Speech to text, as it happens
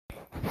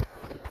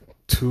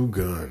Two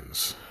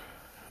Guns,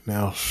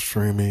 now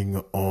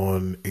streaming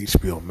on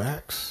HBO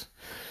Max.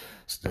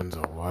 It's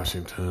Denzel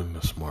Washington,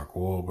 it's Mark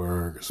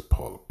Wahlberg, it's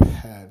Paula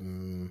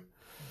Patton,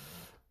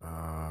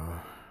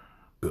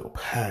 Bill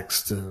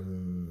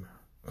Paxton.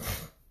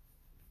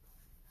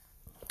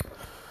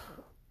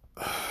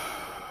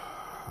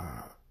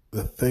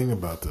 The thing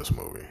about this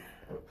movie,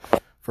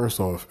 first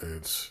off,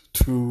 it's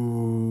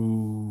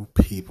two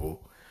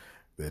people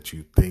that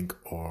you think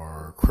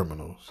are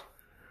criminals,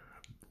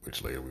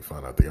 which later we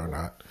find out they are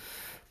not.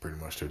 Pretty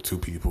much they're two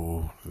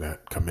people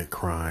that commit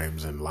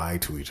crimes and lie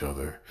to each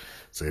other.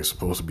 So they're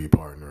supposed to be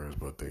partners,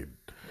 but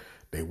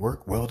they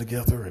work well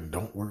together and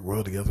don't work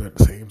well together at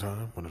the same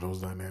time. One of those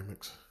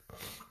dynamics.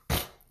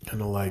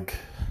 Kind of like,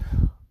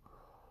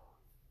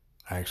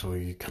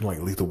 actually, kind of like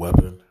Lethal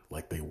Weapon.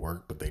 Like they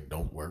work, but they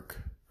don't work.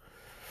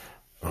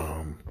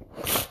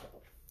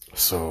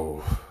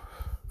 So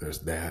there's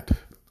that.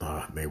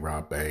 They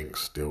rob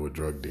banks, deal with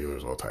drug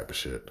dealers, all type of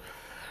shit.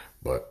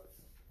 But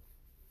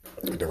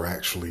they're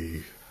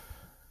actually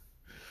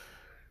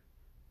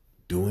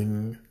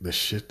doing the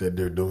shit that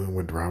they're doing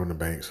with robbing the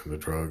banks and the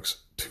drugs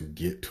to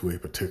get to a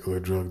particular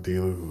drug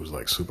dealer who's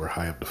like super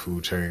high up the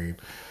food chain.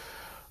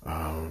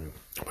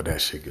 But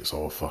that shit gets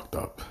all fucked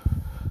up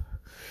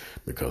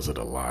because of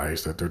the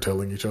lies that they're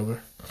telling each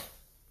other.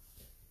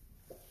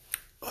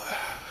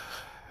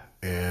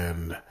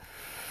 And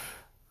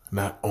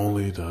not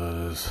only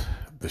does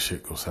the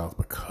shit go south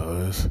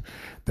because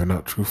they're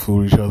not truthful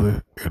to each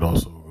other, it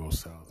also goes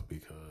south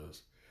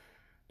because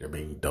they're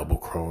being double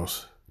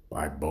crossed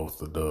by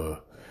both of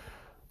the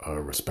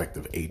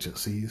respective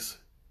agencies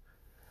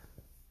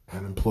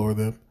that employ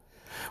them.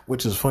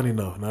 Which is funny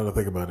enough, now that I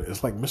think about it,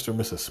 it's like Mr. and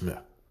Mrs.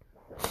 Smith,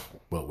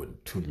 but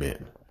with two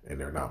men, and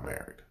they're not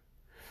married.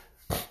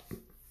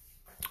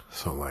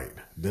 So like,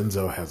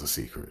 Denzel has a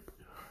secret.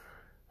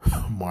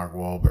 Mark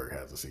Wahlberg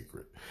has a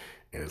secret.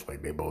 And it's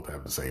like they both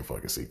have the same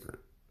fucking secret.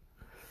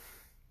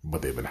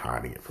 But they've been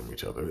hiding it from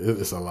each other.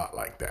 It's a lot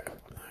like that.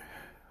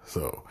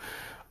 So,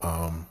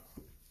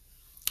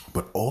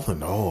 but all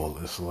in all,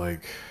 it's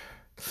like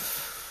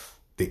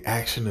the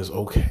action is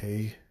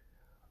okay.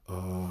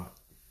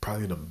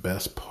 Probably the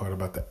best part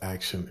about the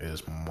action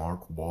is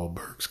Mark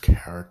Wahlberg's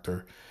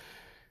character,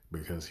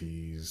 because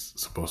he's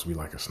supposed to be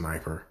like a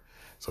sniper,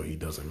 so he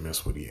doesn't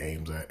miss what he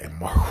aims at. And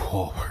Mark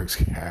Wahlberg's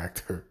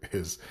character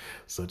is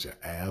such an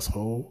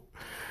asshole.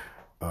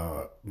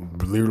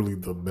 Literally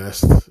the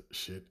best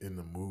shit in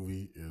the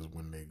movie is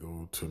when they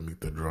go to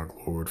meet the drug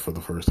lord for the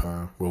first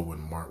time. Well, when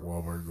Mark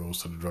Wahlberg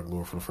goes to the drug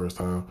lord for the first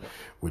time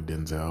with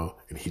Denzel,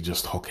 and he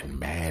just talking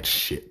mad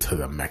shit to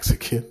the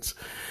Mexicans.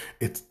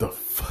 It's the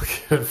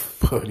fucking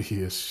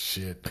funniest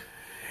shit.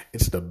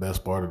 It's the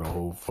best part of the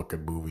whole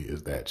fucking movie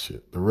is that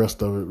shit. The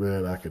rest of it,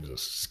 man, I could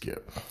just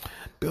skip.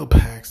 Bill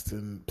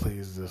Paxton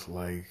plays this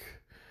like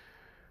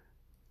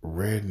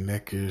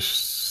redneckish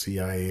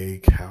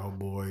CIA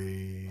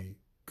cowboy,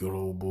 good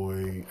old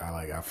boy.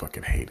 I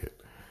fucking hate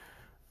it.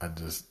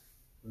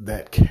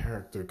 That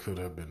character could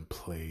have been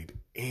played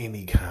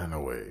any kind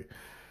of way,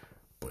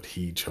 but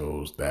he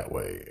chose that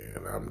way,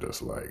 and I'm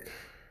just like,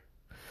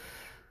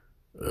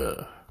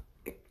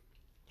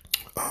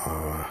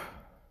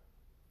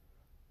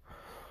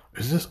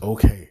 it's just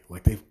okay.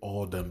 Like, they've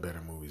all done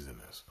better movies than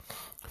this.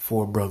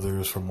 Four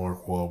Brothers from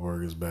Mark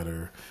Wahlberg is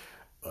better.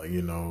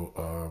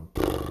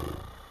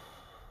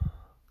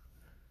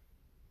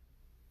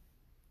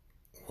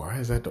 Why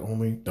is that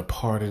the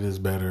Departed is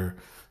better.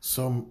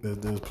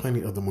 There's plenty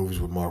of other movies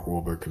with Mark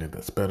Wahlberg in it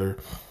that's better.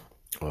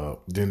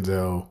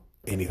 Denzel,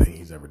 anything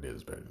he's ever did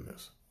is better than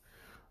this.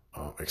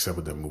 Except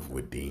with that movie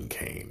with Dean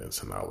Cain and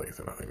Sanaa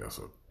Lathan. I think that's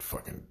a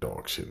fucking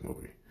dog shit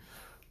movie.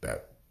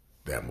 That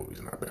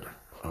movie's not better.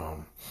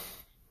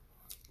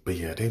 But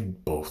yeah, they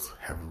both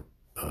have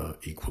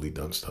equally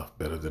done stuff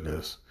better than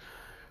this.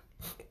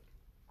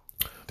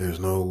 There's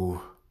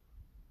no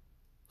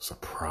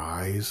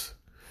surprise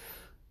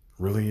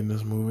really in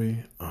this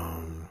movie.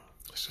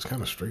 It's just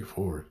kind of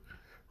straightforward,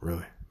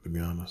 really, to be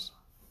honest.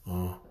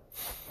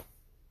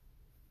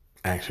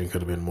 Action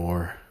could have been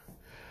more.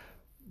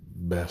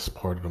 Best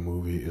part of the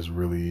movie is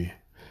really,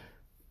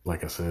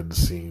 like I said, the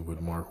scene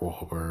with Mark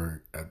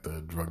Wahlberg at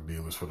the drug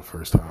dealers for the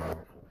first time.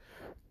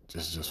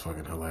 Just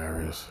fucking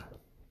hilarious.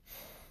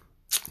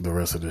 The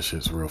rest of this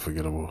shit's real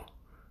forgettable.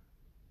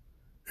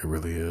 It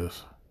really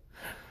is.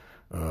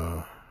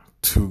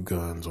 Two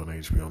Guns on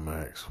HBO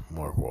Max.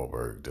 Mark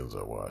Wahlberg,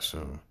 Denzel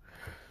Washington.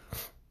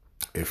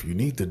 If you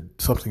need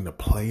something to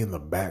play in the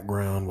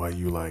background while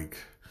you like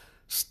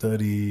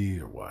study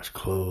or wash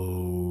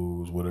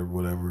clothes,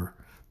 whatever,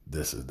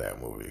 this is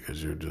that movie,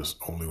 because you're just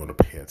only going to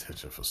pay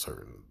attention for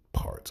certain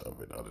parts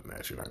of it. Other than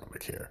that, you're not going to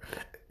care.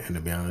 And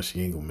to be honest,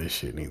 you ain't going to miss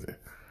shit neither.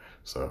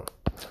 So,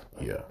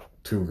 yeah,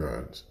 Two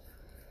Guns,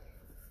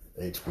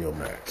 HBO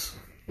Max,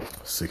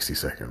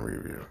 60-second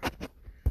review.